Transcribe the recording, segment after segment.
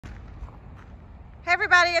Hey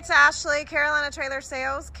everybody, it's Ashley, Carolina Trailer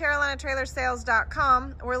Sales,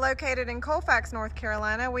 carolinatrailersales.com. We're located in Colfax, North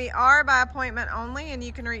Carolina. We are by appointment only, and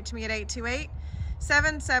you can reach me at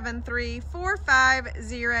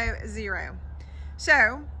 828-773-4500.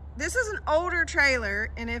 So, this is an older trailer,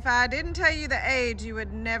 and if I didn't tell you the age, you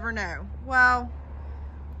would never know. Well,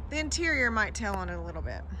 the interior might tell on it a little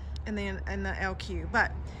bit in the LQ,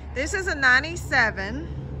 but this is a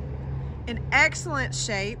 97. In excellent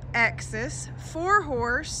shape, Exiss,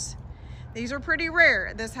 4-horse. These are pretty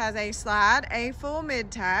rare. This has a slide, a full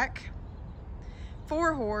mid-tack,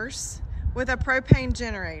 4-horse with a propane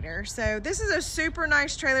generator. So this is a super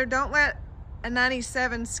nice trailer. Don't let a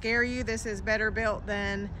 97 scare you. This is better built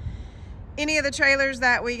than any of the trailers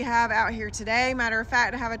that we have out here today. Matter of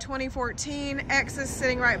fact, I have a 2014 Exiss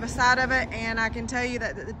sitting right beside of it, and I can tell you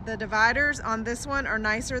that the dividers on this one are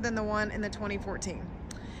nicer than the one in the 2014.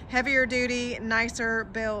 Heavier duty, nicer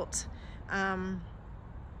built,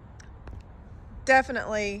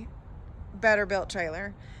 definitely better built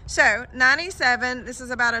trailer. So 97, this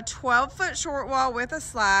is about a 12-foot short wall with a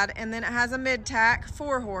slide, and then it has a mid-tack,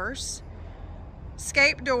 4-horse,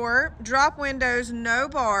 scape door, drop windows, no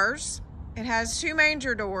bars. It has 2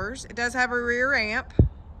 manger doors. It does have a rear ramp.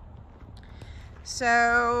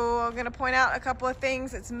 So I'm gonna point out a couple of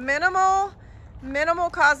things. It's minimal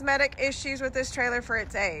cosmetic issues with this trailer for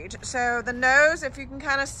its age. So the nose, if you can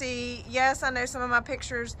kind of see, yes, I know some of my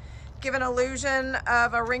pictures give an illusion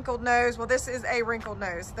of a wrinkled nose. Well, this is a wrinkled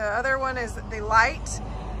nose. The other one is the light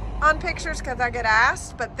on pictures because I get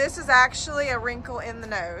asked, but this is actually a wrinkle in the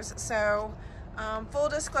nose. So full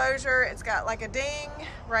disclosure, it's got like a ding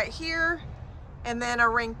right here and then a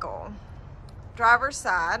wrinkle. Driver's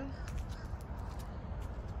side.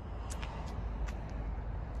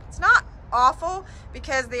 It's not awful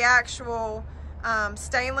because the actual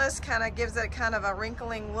stainless kind of gives it kind of a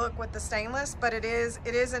wrinkling look with the stainless, but it is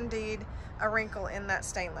indeed a wrinkle in that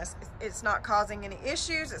stainless. It's not causing any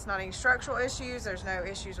issues. It's not any structural issues. There's no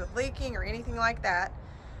issues with leaking or anything like that.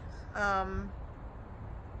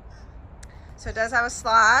 So it does have a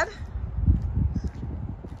slide.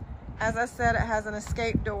 As I said, it has an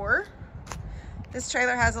escape door. This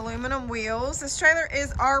trailer has aluminum wheels. This trailer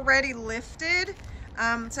is already lifted.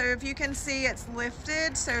 So if you can see, it's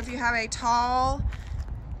lifted. So if you have a tall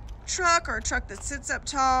truck or a truck that sits up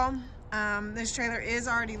tall, this trailer is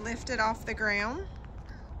already lifted off the ground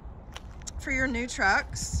for your new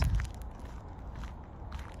trucks.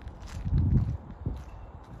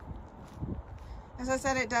 As I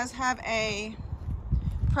said, it does have a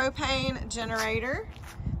propane generator.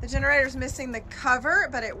 The generator is missing the cover,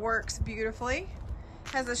 but it works beautifully.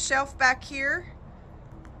 Has a shelf back here.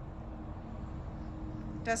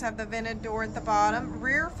 Does have the vented door at the bottom.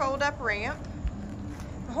 Rear fold-up ramp.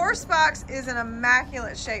 The horse box is in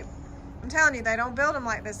immaculate shape. I'm telling you, they don't build them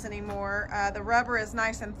like this anymore. The rubber is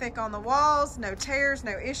nice and thick on the walls. No tears,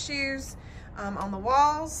 no issues on the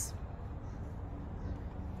walls.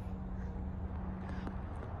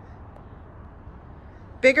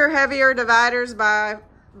 Bigger, heavier dividers by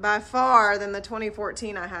far than the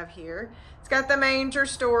 2014 I have here. It's got the manger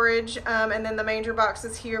storage, and then the manger box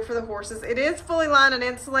is here for the horses. It is fully lined and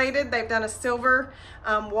insulated. They've done a silver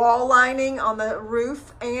wall lining on the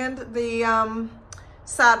roof and the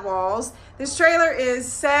side walls. This trailer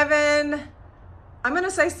is I'm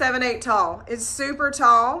gonna say 7'8" tall. It's super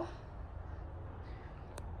tall.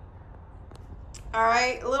 All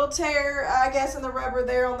right, a little tear, I guess, in the rubber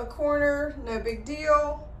there on the corner. No big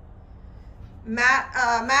deal.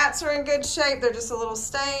 Mats are in good shape. They're just a little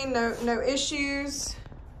stained, no issues.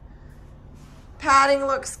 Padding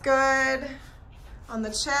looks good on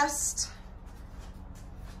the chest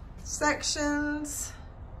sections.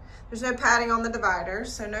 There's no padding on the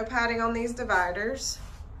dividers, so no padding on these dividers.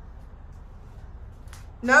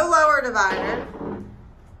 No lower divider.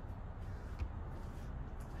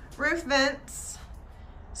 Roof vents.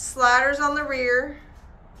 Sliders on the rear.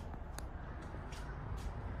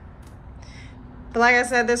 But like I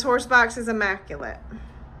said, this horse box is immaculate.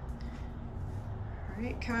 All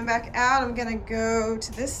right, coming back out, I'm gonna go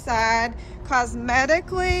to this side.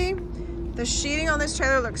 Cosmetically, the sheeting on this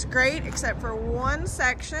trailer looks great, except for one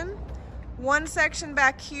section. One section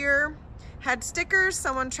back here had stickers.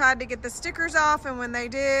 Someone tried to get the stickers off, and when they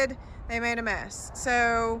did, they made a mess.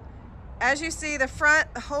 So, as you see, the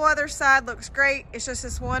front, the whole other side looks great. It's just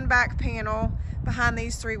this one back panel behind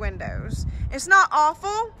these 3 windows. It's not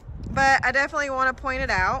awful, but I definitely want to point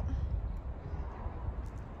it out.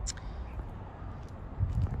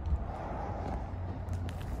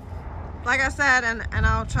 Like I said, and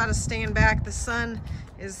I'll try to stand back. The sun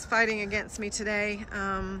is fighting against me today.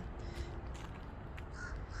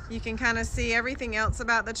 you can kind of see everything else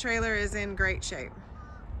about the trailer is in great shape.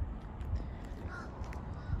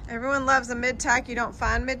 Everyone loves a mid-tack. You don't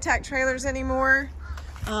find mid-tack trailers anymore.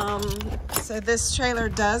 So this trailer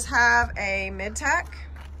does have a mid-tack.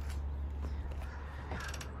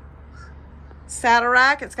 Saddle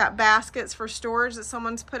rack. It's got baskets for storage that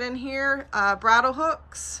someone's put in here. Bridle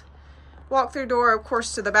hooks. Walk-through door, of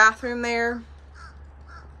course, to the bathroom there.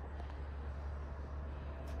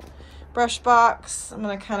 Brush box. I'm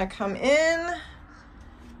going to kind of come in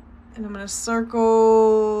and I'm going to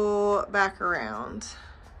circle back around.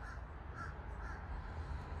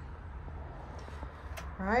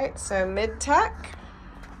 All right, so mid-tack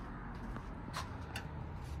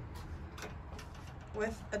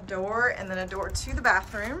with a door and then a door to the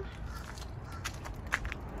bathroom.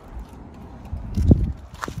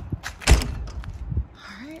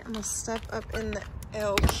 All right, I'm gonna step up in the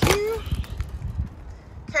LQ.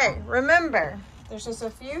 Okay, remember, there's just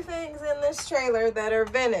a few things in this trailer that are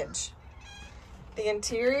vintage. The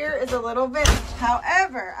interior is a little vintage.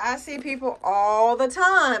 However, I see people all the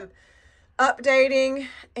time updating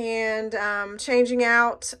and changing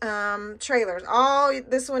out trailers. All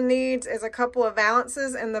this one needs is a couple of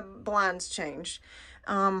valances and the blinds changed.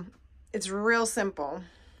 It's real simple.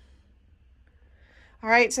 All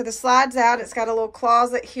right, so the slides out. It's got a little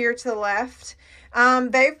closet here to the left.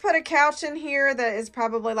 They've put a couch in here that is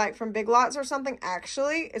probably like from Big Lots or something.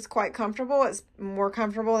 Actually, it's quite comfortable. It's more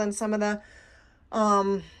comfortable than some of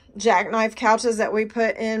the jackknife couches that we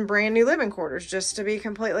put in brand new living quarters, just to be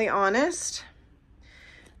completely honest.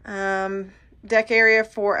 Deck area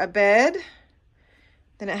for a bed.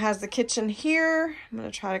 Then it has the kitchen here. I'm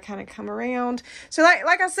going to try to kind of come around. So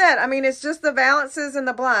like I said, I mean, it's just the valances and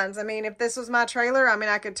the blinds. I mean, if this was my trailer, I mean,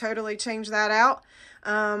 I could totally change that out.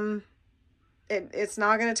 It's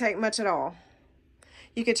not going to take much at all.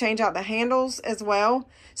 You could change out the handles as well.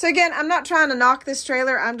 So again, I'm not trying to knock this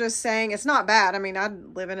trailer. I'm just saying it's not bad. I mean,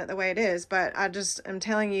 I'd live in it the way it is, but I just am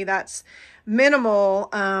telling you that's minimal.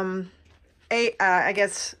 I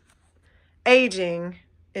guess aging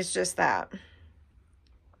is just that.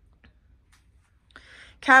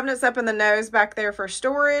 Cabinets up in the nose back there for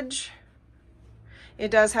storage.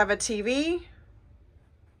 It does have a TV.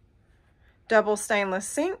 Double stainless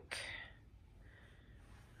sink.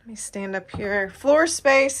 Let me stand up here. Floor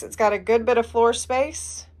space. It's got a good bit of floor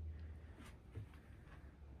space.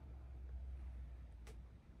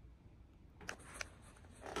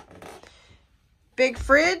 Big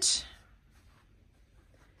fridge.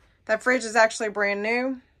 That fridge is actually brand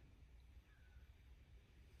new.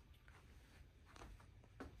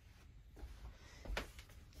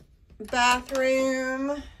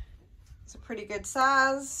 Bathroom. It's a pretty good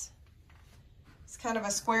size. It's kind of a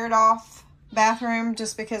squared off bathroom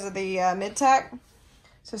just because of the mid-tack.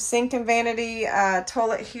 So sink and vanity,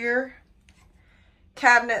 toilet here.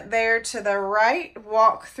 Cabinet there to the right.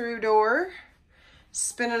 Walk-through door.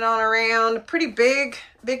 Spinning on around. Pretty big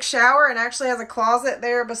shower, and actually has a closet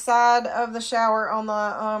there beside of the shower on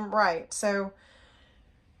the right. So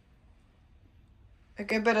a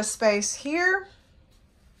good bit of space here.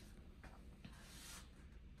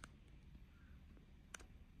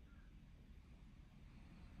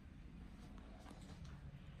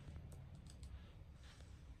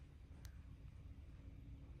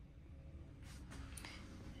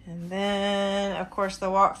 And then, of course, the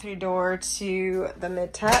walk-through door to the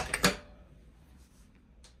mid-tack.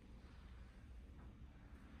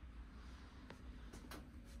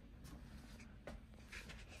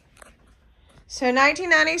 So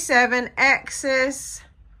 1997 Exiss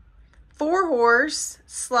 4-horse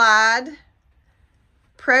slide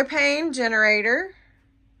propane generator.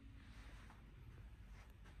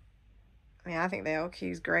 I mean, I think the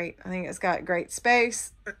LQ is great. I think it's got great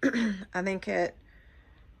space. I think it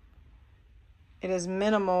is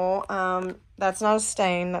minimal. That's not a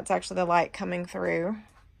stain. That's actually the light coming through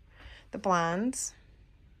the blinds.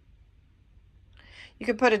 You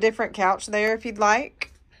could put a different couch there if you'd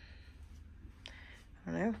like.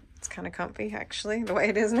 I don't know. It's kind of comfy, actually, the way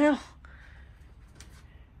it is now.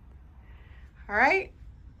 All right.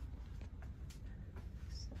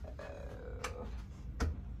 So,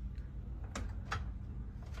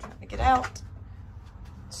 trying to get out.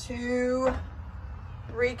 To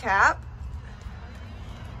recap.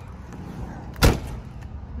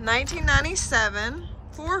 1997,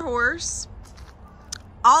 4-horse,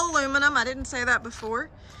 all aluminum. I didn't say that before.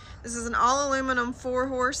 This is an all aluminum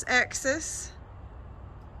 4-horse Exiss.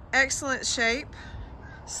 Excellent shape.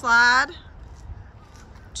 Slide,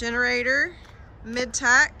 generator,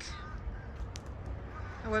 mid-tack.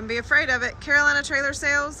 I wouldn't be afraid of it. Carolina Trailer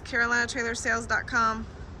Sales, carolinatrailersales.com.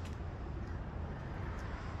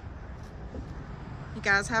 You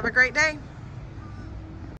guys have a great day.